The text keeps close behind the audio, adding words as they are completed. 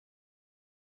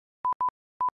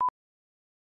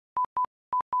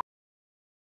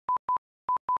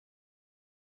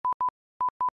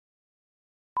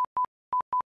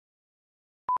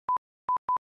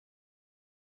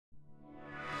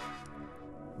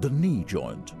The knee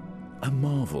joint, a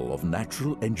marvel of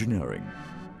natural engineering.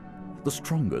 The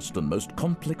strongest and most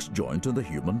complex joint in the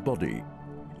human body,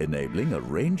 enabling a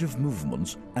range of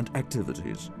movements and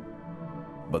activities.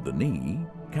 But the knee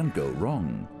can go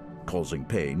wrong, causing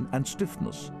pain and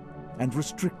stiffness, and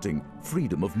restricting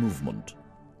freedom of movement.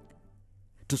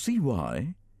 To see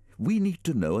why, we need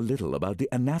to know a little about the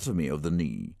anatomy of the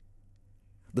knee.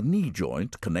 The knee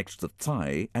joint connects the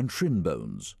thigh and shin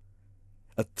bones.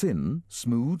 A thin,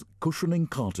 smooth, cushioning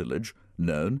cartilage,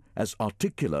 known as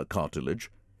articular cartilage,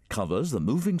 covers the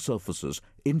moving surfaces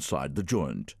inside the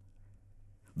joint.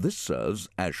 This serves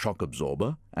as shock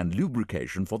absorber and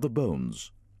lubrication for the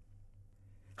bones.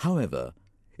 However,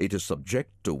 it is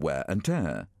subject to wear and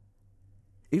tear.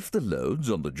 If the loads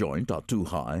on the joint are too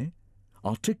high,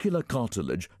 articular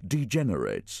cartilage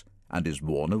degenerates and is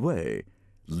worn away,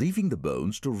 leaving the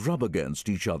bones to rub against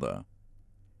each other.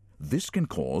 This can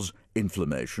cause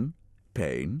inflammation,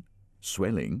 pain,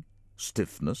 swelling,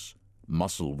 stiffness,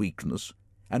 muscle weakness,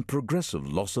 and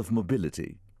progressive loss of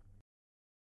mobility.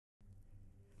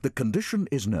 The condition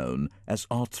is known as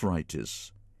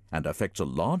arthritis and affects a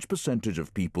large percentage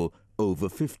of people over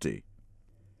 50.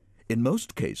 In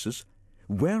most cases,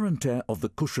 wear and tear of the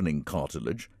cushioning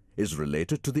cartilage is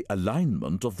related to the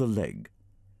alignment of the leg.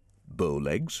 Bow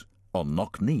legs or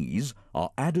knock knees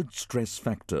are added stress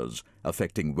factors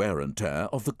affecting wear and tear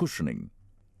of the cushioning.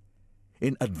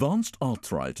 In advanced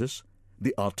arthritis,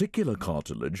 the articular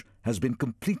cartilage has been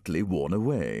completely worn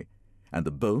away and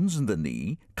the bones in the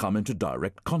knee come into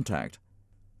direct contact.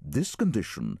 This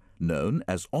condition, known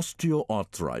as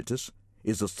osteoarthritis,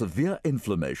 is a severe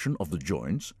inflammation of the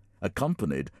joints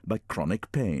accompanied by chronic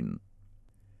pain.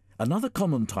 Another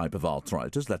common type of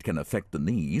arthritis that can affect the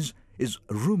knees is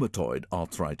rheumatoid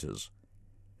arthritis.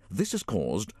 This is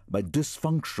caused by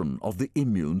dysfunction of the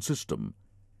immune system.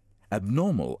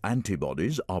 Abnormal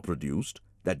antibodies are produced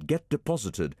that get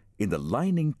deposited in the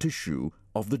lining tissue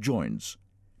of the joints,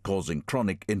 causing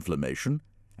chronic inflammation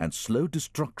and slow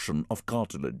destruction of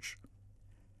cartilage.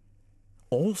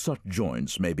 All such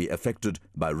joints may be affected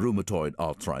by rheumatoid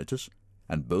arthritis,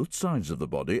 and both sides of the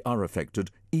body are affected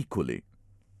equally.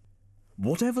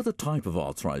 Whatever the type of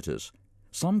arthritis,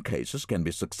 some cases can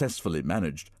be successfully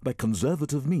managed by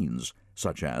conservative means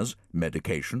such as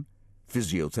medication,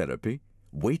 physiotherapy,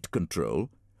 weight control,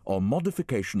 or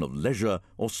modification of leisure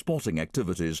or sporting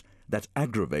activities that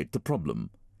aggravate the problem.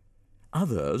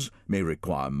 Others may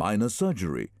require minor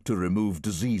surgery to remove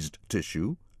diseased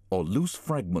tissue or loose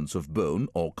fragments of bone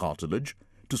or cartilage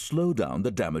to slow down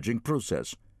the damaging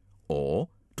process, or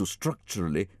to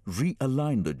structurally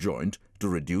realign the joint to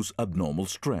reduce abnormal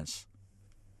stress.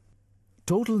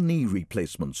 Total knee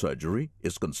replacement surgery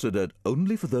is considered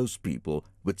only for those people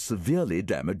with severely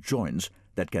damaged joints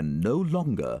that can no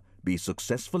longer be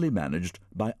successfully managed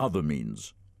by other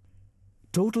means.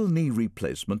 Total knee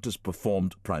replacement is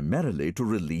performed primarily to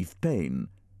relieve pain,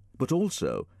 but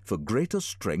also for greater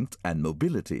strength and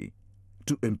mobility,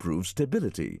 to improve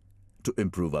stability, to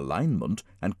improve alignment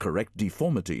and correct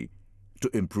deformity, to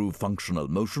improve functional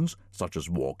motions such as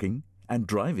walking and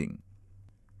driving.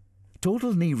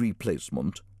 Total knee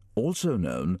replacement, also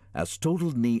known as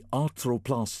total knee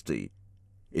arthroplasty,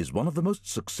 is one of the most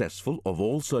successful of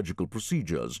all surgical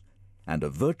procedures and a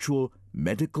virtual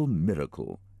medical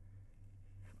miracle.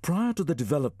 Prior to the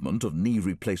development of knee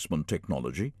replacement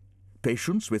technology,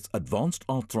 patients with advanced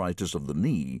arthritis of the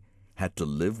knee had to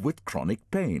live with chronic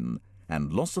pain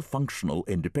and loss of functional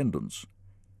independence.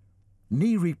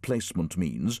 Knee replacement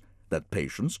means that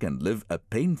patients can live a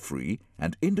pain-free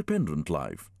and independent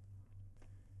life.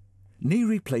 Knee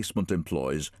replacement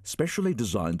employs specially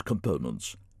designed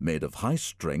components made of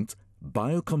high-strength,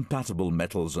 biocompatible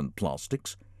metals and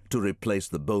plastics to replace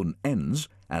the bone ends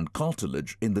and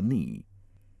cartilage in the knee.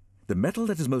 The metal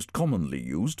that is most commonly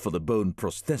used for the bone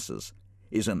prosthesis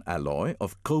is an alloy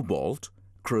of cobalt,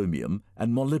 chromium,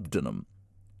 and molybdenum.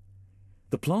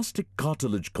 The plastic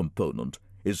cartilage component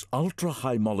is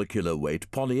ultra-high molecular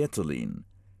weight polyethylene.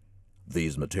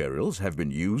 These materials have been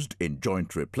used in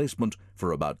joint replacement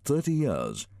for about 30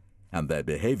 years, and their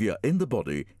behavior in the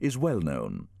body is well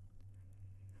known.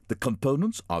 The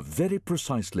components are very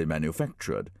precisely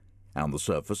manufactured, and the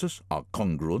surfaces are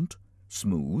congruent,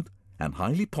 smooth, and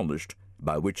highly polished,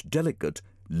 by which delicate,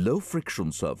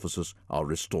 low-friction surfaces are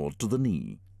restored to the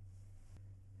knee.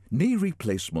 Knee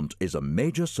replacement is a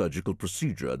major surgical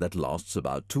procedure that lasts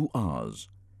about 2 hours.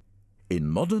 In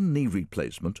modern knee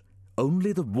replacement,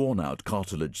 only the worn-out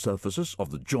cartilage surfaces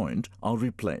of the joint are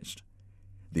replaced.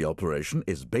 The operation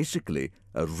is basically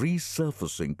a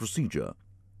resurfacing procedure.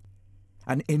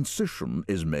 An incision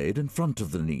is made in front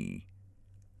of the knee.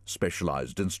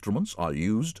 Specialized instruments are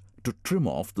used to trim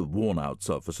off the worn-out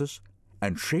surfaces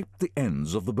and shape the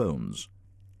ends of the bones.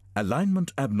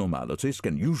 Alignment abnormalities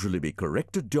can usually be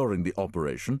corrected during the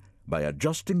operation by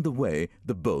adjusting the way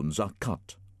the bones are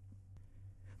cut.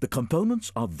 The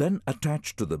components are then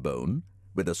attached to the bone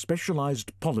with a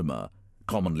specialized polymer,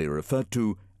 commonly referred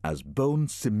to as bone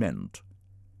cement.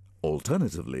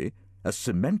 Alternatively, a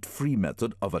cement-free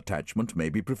method of attachment may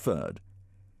be preferred.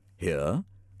 Here,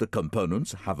 the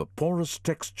components have a porous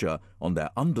texture on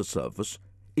their undersurface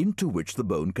into which the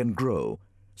bone can grow,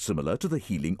 similar to the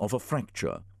healing of a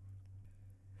fracture.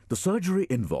 The surgery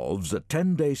involves a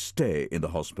 10-day stay in the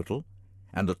hospital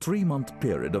and a 3-month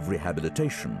period of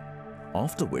rehabilitation,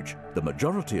 after which the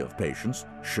majority of patients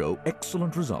show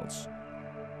excellent results.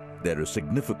 There is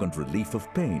significant relief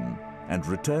of pain and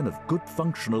return of good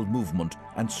functional movement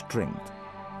and strength,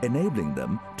 enabling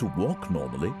them to walk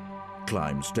normally,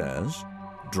 climb stairs,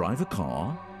 drive a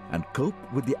car, and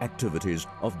cope with the activities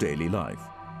of daily life.